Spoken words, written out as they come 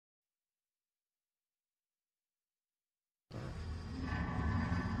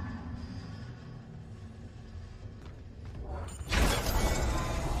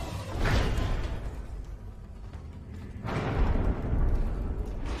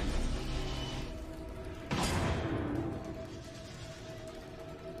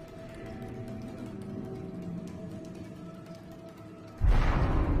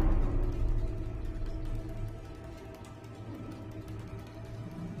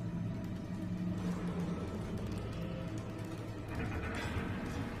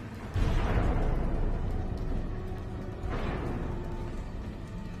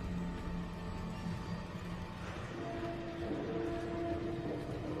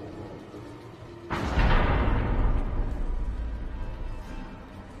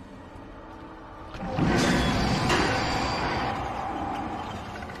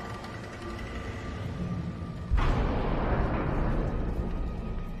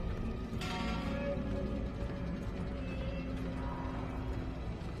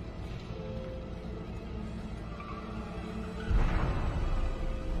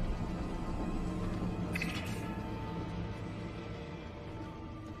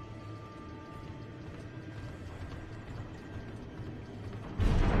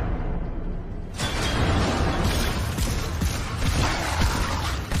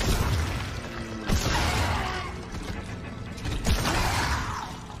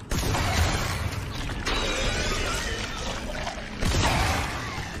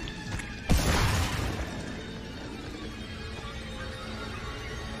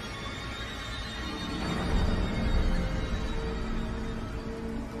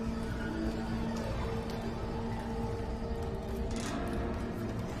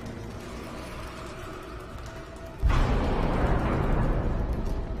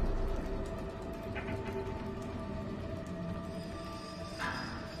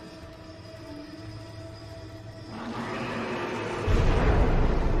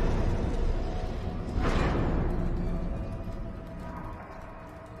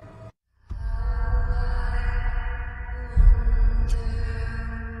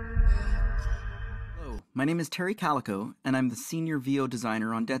my name is Terry Calico, and I'm the senior VO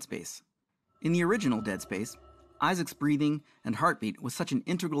designer on Dead Space. In the original Dead Space, Isaac's breathing and heartbeat was such an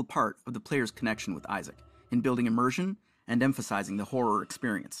integral part of the player's connection with Isaac, in building immersion and emphasizing the horror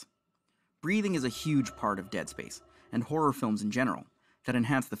experience. Breathing is a huge part of Dead Space, and horror films in general, that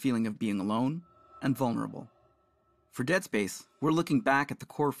enhance the feeling of being alone and vulnerable. For Dead Space, we're looking back at the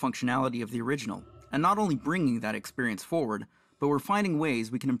core functionality of the original, and not only bringing that experience forward, but we're finding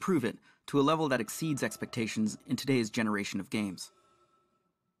ways we can improve it to a level that exceeds expectations in today's generation of games.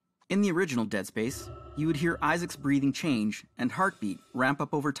 In the original Dead Space, you would hear Isaac's breathing change and heartbeat ramp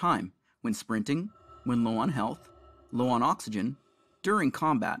up over time when sprinting, when low on health, low on oxygen, during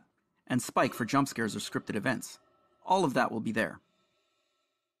combat, and spike for jump scares or scripted events. All of that will be there.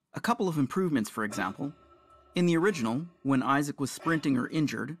 A couple of improvements, for example. In the original, when Isaac was sprinting or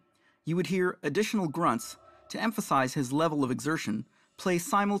injured, you would hear additional grunts to emphasize his level of exertion play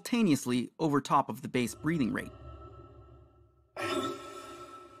simultaneously over top of the base breathing rate.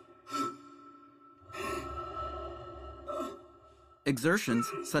 Exertions,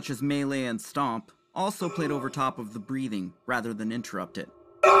 such as melee and stomp, also played over top of the breathing rather than interrupt it.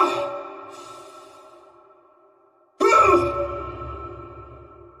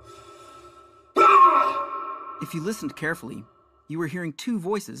 If you listened carefully, you were hearing two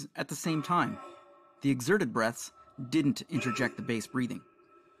voices at the same time. The exerted breaths didn't interject the base breathing.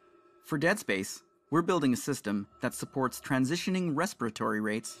 For Dead Space, we're building a system that supports transitioning respiratory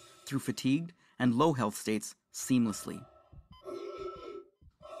rates through fatigued and low health states seamlessly.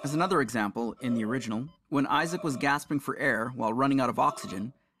 As another example, in the original, when Isaac was gasping for air while running out of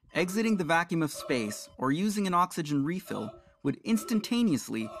oxygen, exiting the vacuum of space or using an oxygen refill would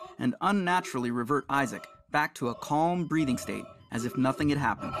instantaneously and unnaturally revert Isaac back to a calm breathing state as if nothing had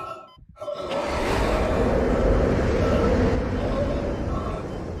happened.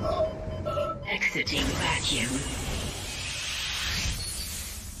 Exiting vacuum.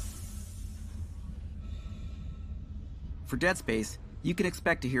 For Dead Space, you can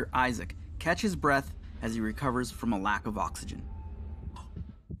expect to hear Isaac catch his breath as he recovers from a lack of oxygen.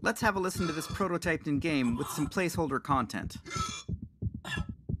 Let's have a listen to this prototyped in game with some placeholder content.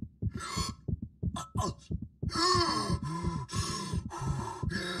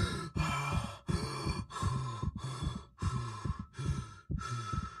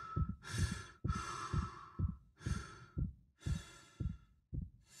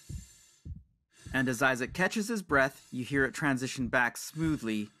 And as Isaac catches his breath, you hear it transition back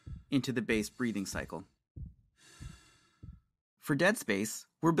smoothly into the base breathing cycle. For Dead Space,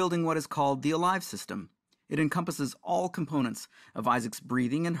 we're building what is called the Alive system. It encompasses all components of Isaac's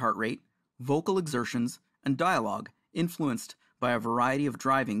breathing and heart rate, vocal exertions, and dialogue influenced by a variety of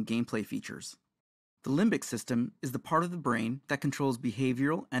driving gameplay features. The limbic system is the part of the brain that controls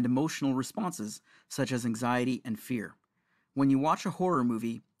behavioral and emotional responses such as anxiety and fear. When you watch a horror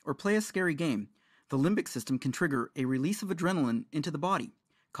movie or play a scary game, the limbic system can trigger a release of adrenaline into the body,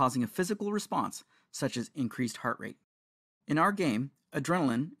 causing a physical response such as increased heart rate. In our game,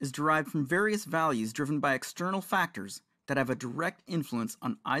 adrenaline is derived from various values driven by external factors that have a direct influence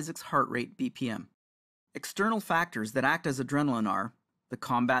on Isaac's heart rate BPM. External factors that act as adrenaline are the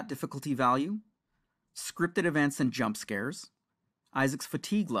combat difficulty value, scripted events and jump scares, Isaac's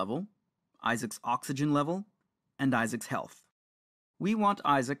fatigue level, Isaac's oxygen level, and Isaac's health. We want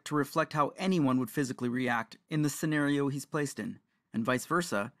Isaac to reflect how anyone would physically react in the scenario he's placed in, and vice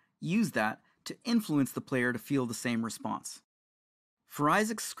versa, use that to influence the player to feel the same response. For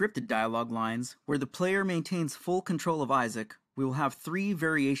Isaac's scripted dialogue lines, where the player maintains full control of Isaac, we will have 3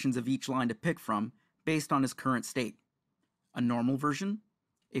 variations of each line to pick from based on his current state: a normal version,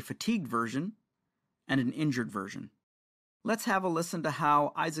 a fatigued version, and an injured version. Let's have a listen to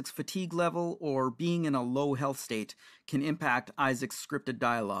how Isaac's fatigue level or being in a low health state can impact Isaac's scripted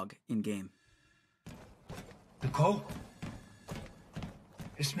dialogue in-game. Nicole?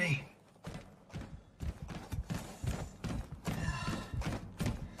 It's me.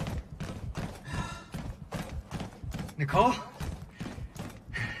 Nicole?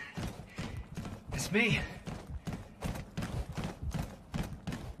 It's me.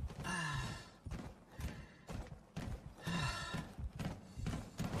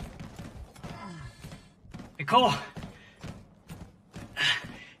 Nicole!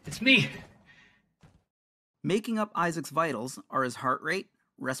 It's me! Making up Isaac's vitals are his heart rate,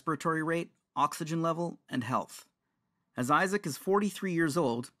 respiratory rate, oxygen level, and health. As Isaac is 43 years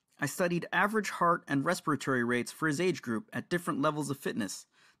old, I studied average heart and respiratory rates for his age group at different levels of fitness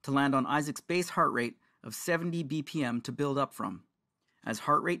to land on Isaac's base heart rate of 70 BPM to build up from. As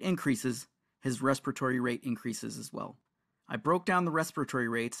heart rate increases, his respiratory rate increases as well. I broke down the respiratory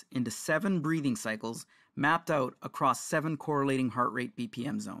rates into 7 breathing cycles mapped out across 7 correlating heart rate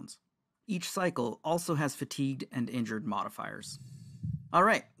BPM zones. Each cycle also has fatigued and injured modifiers. All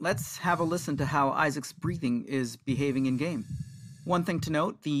right, let's have a listen to how Isaac's breathing is behaving in-game. One thing to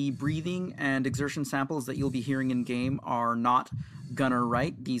note, the breathing and exertion samples that you'll be hearing in-game are not gunner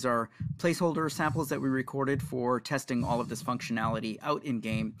right. These are placeholder samples that we recorded for testing all of this functionality out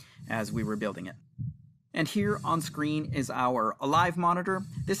in-game as we were building it. And here on screen is our Alive monitor.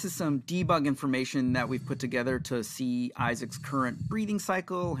 This is some debug information that we've put together to see Isaac's current breathing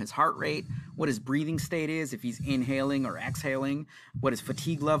cycle, his heart rate, what his breathing state is, if he's inhaling or exhaling, what his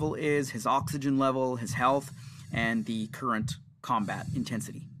fatigue level is, his oxygen level, his health, and the current combat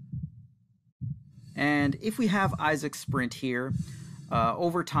intensity. And if we have Isaac sprint here,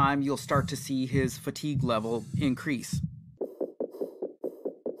 over time you'll start to see his fatigue level increase.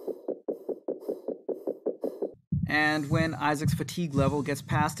 And when Isaac's fatigue level gets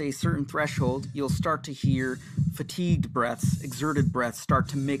past a certain threshold, you'll start to hear fatigued breaths, exerted breaths start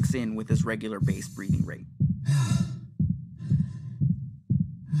to mix in with his regular base breathing rate.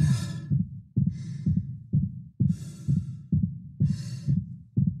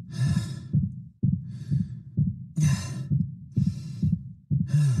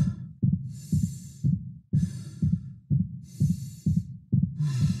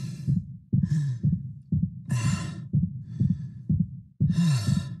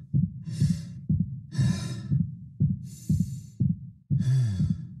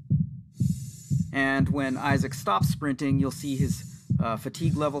 And when Isaac stops sprinting, you'll see his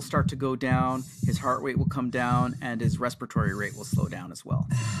fatigue level start to go down, his heart rate will come down, and his respiratory rate will slow down as well.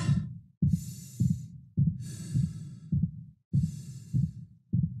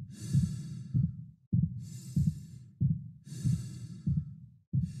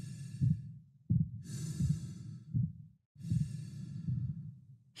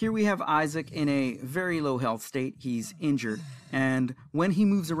 Here we have Isaac in a very low health state. He's injured. And when he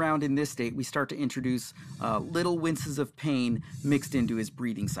moves around in this state, we start to introduce little winces of pain mixed into his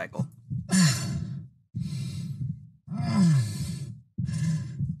breathing cycle.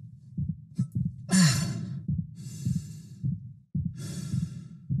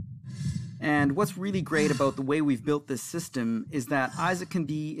 And what's really great about the way we've built this system is that Isaac can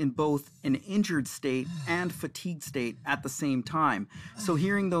be in both an injured state and fatigued state at the same time. So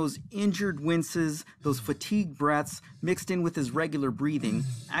hearing those injured winces, those fatigued breaths mixed in with his regular breathing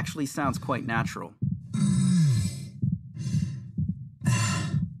actually sounds quite natural.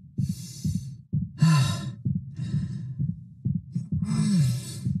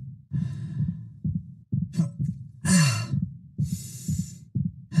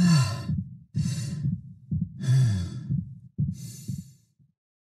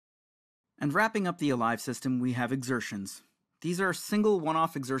 And wrapping up the Alive system, we have exertions. These are single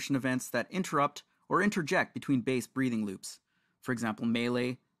one-off exertion events that interrupt or interject between base breathing loops. For example,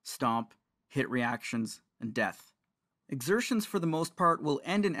 melee, stomp, hit reactions, and death. Exertions for the most part will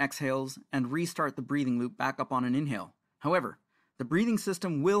end in exhales and restart the breathing loop back up on an inhale. However, the breathing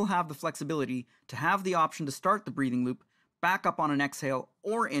system will have the flexibility to have the option to start the breathing loop back up on an exhale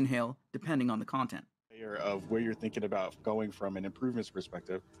or inhale, depending on the content. Of where you're thinking about going from an improvements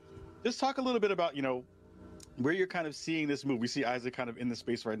perspective. Just talk a little bit about, where you're kind of seeing this move. We see Isaac kind of in the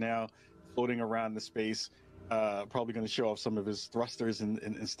space right now, floating around the space, probably going to show off some of his thrusters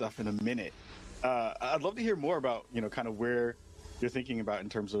and stuff in a minute. I'd love to hear more about, kind of where you're thinking about in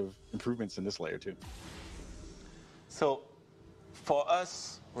terms of improvements in this layer too. So for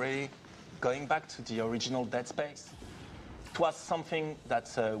us, really, going back to the original Dead Space, it was something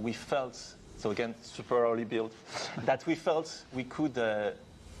that we felt, so again, super early build, that we felt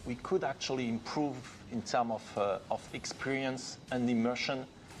we could actually improve in terms of experience and immersion.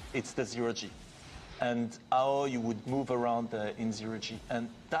 It's the 0G and how you would move around in 0G. And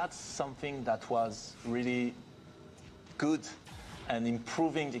that's something that was really good and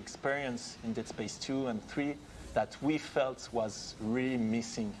improving the experience in Dead Space 2 and 3 that we felt was really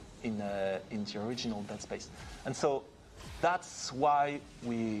missing in the original Dead Space. And so that's why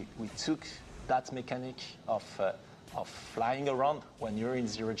we took that mechanic of flying around when you're in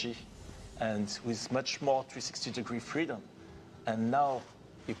 0G and with much more 360-degree freedom. And now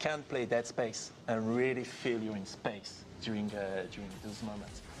you can play Dead Space and really feel you're in space during those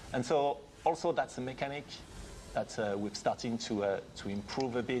moments. And so also that's a mechanic that we're starting to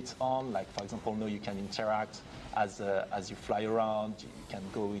improve a bit on. Like, for example, now you can interact as you fly around. You can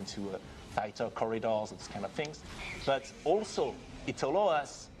go into tighter corridors, those kind of things. But also it allows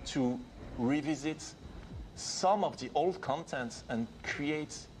us to revisit some of the old content and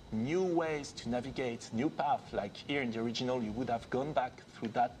create new ways to navigate, new paths. Like here in the original, you would have gone back through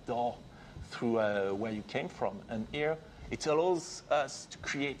that door, through where you came from. And here, it allows us to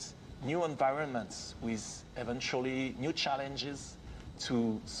create new environments with eventually new challenges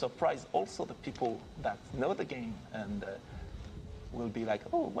to surprise also the people that know the game and will be like,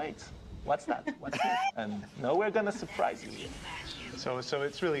 oh, wait, what's that? What's this? And now we're going to surprise you. So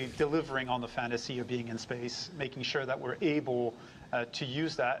it's really delivering on the fantasy of being in space, making sure that we're able to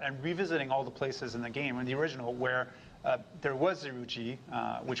use that and revisiting all the places in the game, in the original, where there was Zeruji,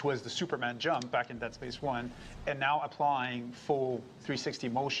 which was the Superman jump back in Dead Space 1, and now applying full 360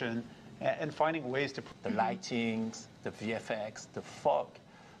 motion and finding ways to... The lightings, the VFX, the fog,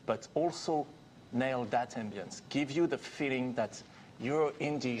 but also nail that ambience. Give you the feeling that you're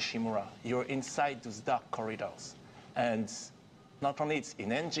in the Ishimura, you're inside those dark corridors. And not only it's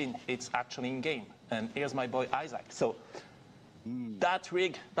in engine, it's actually in game. And here's my boy Isaac. So that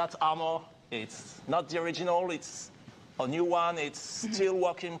rig, that armor, it's not the original, it's a new one, it's still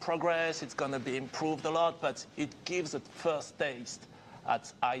work in progress, it's gonna be improved a lot, but it gives a first taste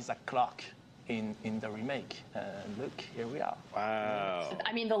at Isaac Clarke in the remake. And look, here we are. Wow.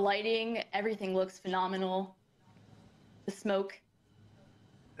 I mean, the lighting, everything looks phenomenal. The smoke.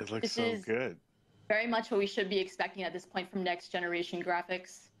 It looks so good. Very much what we should be expecting at this point from next generation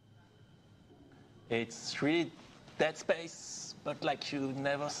graphics. It's really Dead Space, but like you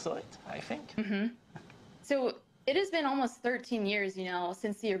never saw it, I think. So it has been almost 13 years, you know,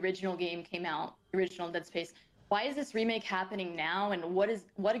 since the original game came out, the original Dead Space. Why is this remake happening now, and what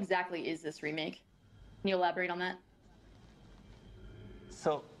exactly is this remake? Can you elaborate on that?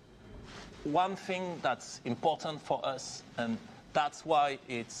 So one thing that's important for us, and that's why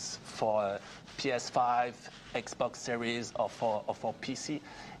it's for PS5, Xbox Series, or for PC,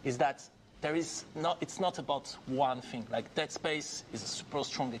 is that it's not about one thing. Like Dead Space is a super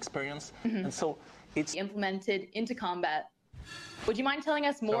strong experience, and so it's implemented into combat. Would you mind telling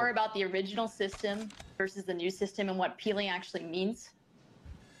us more about the original system versus the new system and what peeling actually means?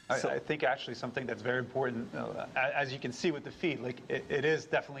 I think actually something that's very important, as you can see with the feed, like it is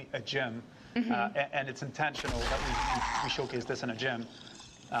definitely a gym, and it's intentional that we showcase this in a gym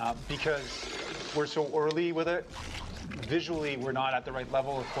because we're so early with it. Visually, we're not at the right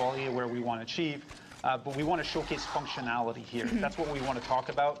level of quality where we want to achieve, but we want to showcase functionality here. That's what we want to talk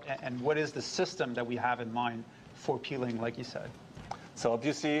about, and what is the system that we have in mind for peeling, like you said. So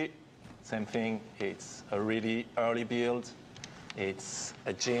obviously, same thing, it's a really early build. It's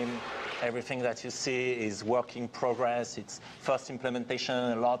a gym. Everything that you see is work in progress. It's first implementation.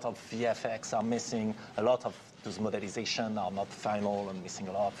 A lot of VFX are missing. A lot of those modelizations are not final and missing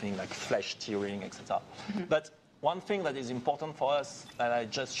a lot of things like flesh tearing, etc. But one thing that is important for us that I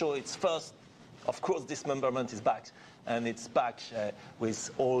just show, it's first, of course, dismemberment is back. And it's back with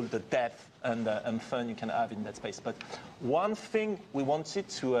all the depth and fun you can have in that space. But one thing we wanted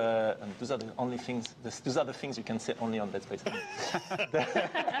to, and those are the only things, those are the things you can say only on Dead Space.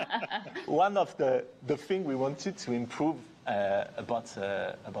 One of the thing we wanted to improve about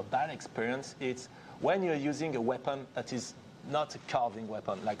that experience is when you're using a weapon that is not a carving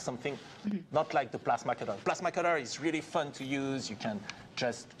weapon, like something, not like the plasma cutter. Plasma cutter is really fun to use. You can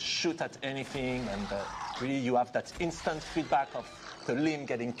just shoot at anything, and really you have that instant feedback of the limb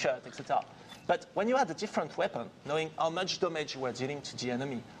getting cut, etc. But when you had a different weapon, knowing how much damage you were dealing to the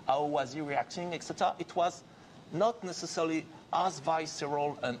enemy, how was he reacting, etc., it was not necessarily as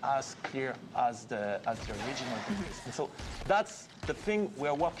visceral and as clear as the original. And so that's the thing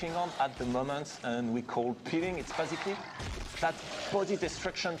we're working on at the moment, and we call peeling. It's basically that body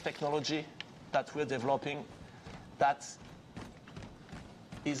destruction technology that we're developing that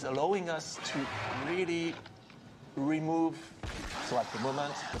is allowing us to really remove, so at the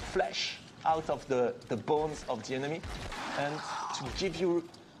moment, the flesh out of the bones of the enemy, and to give you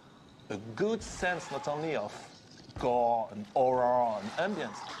a good sense not only of gore and horror and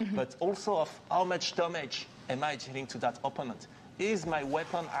ambience, but also of how much damage am I dealing to that opponent. Is my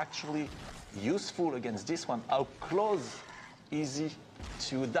weapon actually useful against this one? How close is he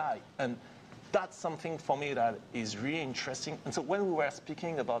to die? And that's something for me that is really interesting. And so when we were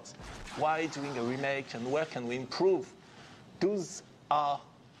speaking about why doing a remake and where can we improve, those are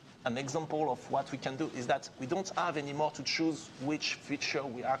an example of what we can do, is that we don't have anymore to choose which feature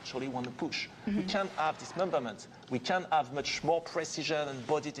we actually want to push. We can have dismemberment. We can have much more precision and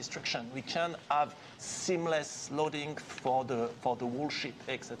body destruction. We can have seamless loading for the whole ship,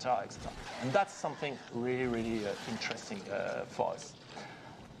 etc., etc. And that's something really, really interesting for us.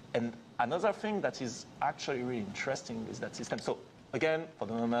 And another thing that is actually really interesting is that system. So again, for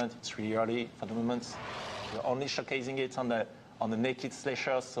the moment, it's really early. For the moment, we're only showcasing it on on a naked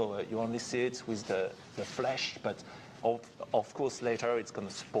slasher, so you only see it with the flesh, but of course later it's going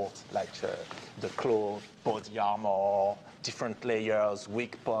to support like the clothes, body armor, different layers,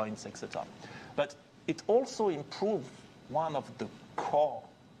 weak points, etc. But it also improved one of the core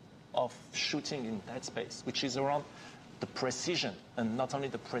of shooting in Dead Space, which is around the precision, and not only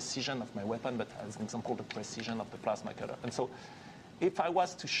the precision of my weapon, but as an example, the precision of the plasma cutter. And so if I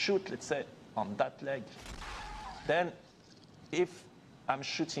was to shoot, let's say, on that leg, then if I'm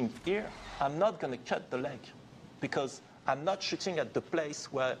shooting here, I'm not going to cut the leg, because I'm not shooting at the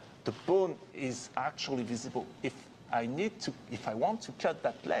place where the bone is actually visible. If I want to cut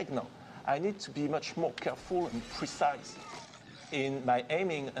that leg now, I need to be much more careful and precise in my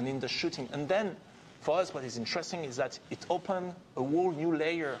aiming and in the shooting. And then, for us, what is interesting is that it opened a whole new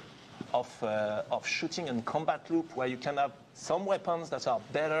layer of shooting and combat loop, where you can have some weapons that are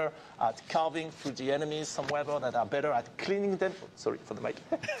better at carving through the enemies, some weapons that are better at cleaning them. Sorry for the mic.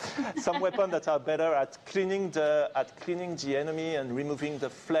 Some weapons that are better at cleaning the enemy and removing the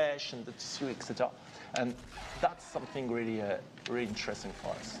flesh and the tissue, etc. And that's something really, really interesting for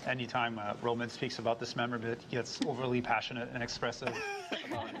us. Anytime Roman speaks about this member, he gets overly passionate and expressive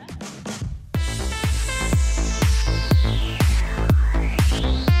about it.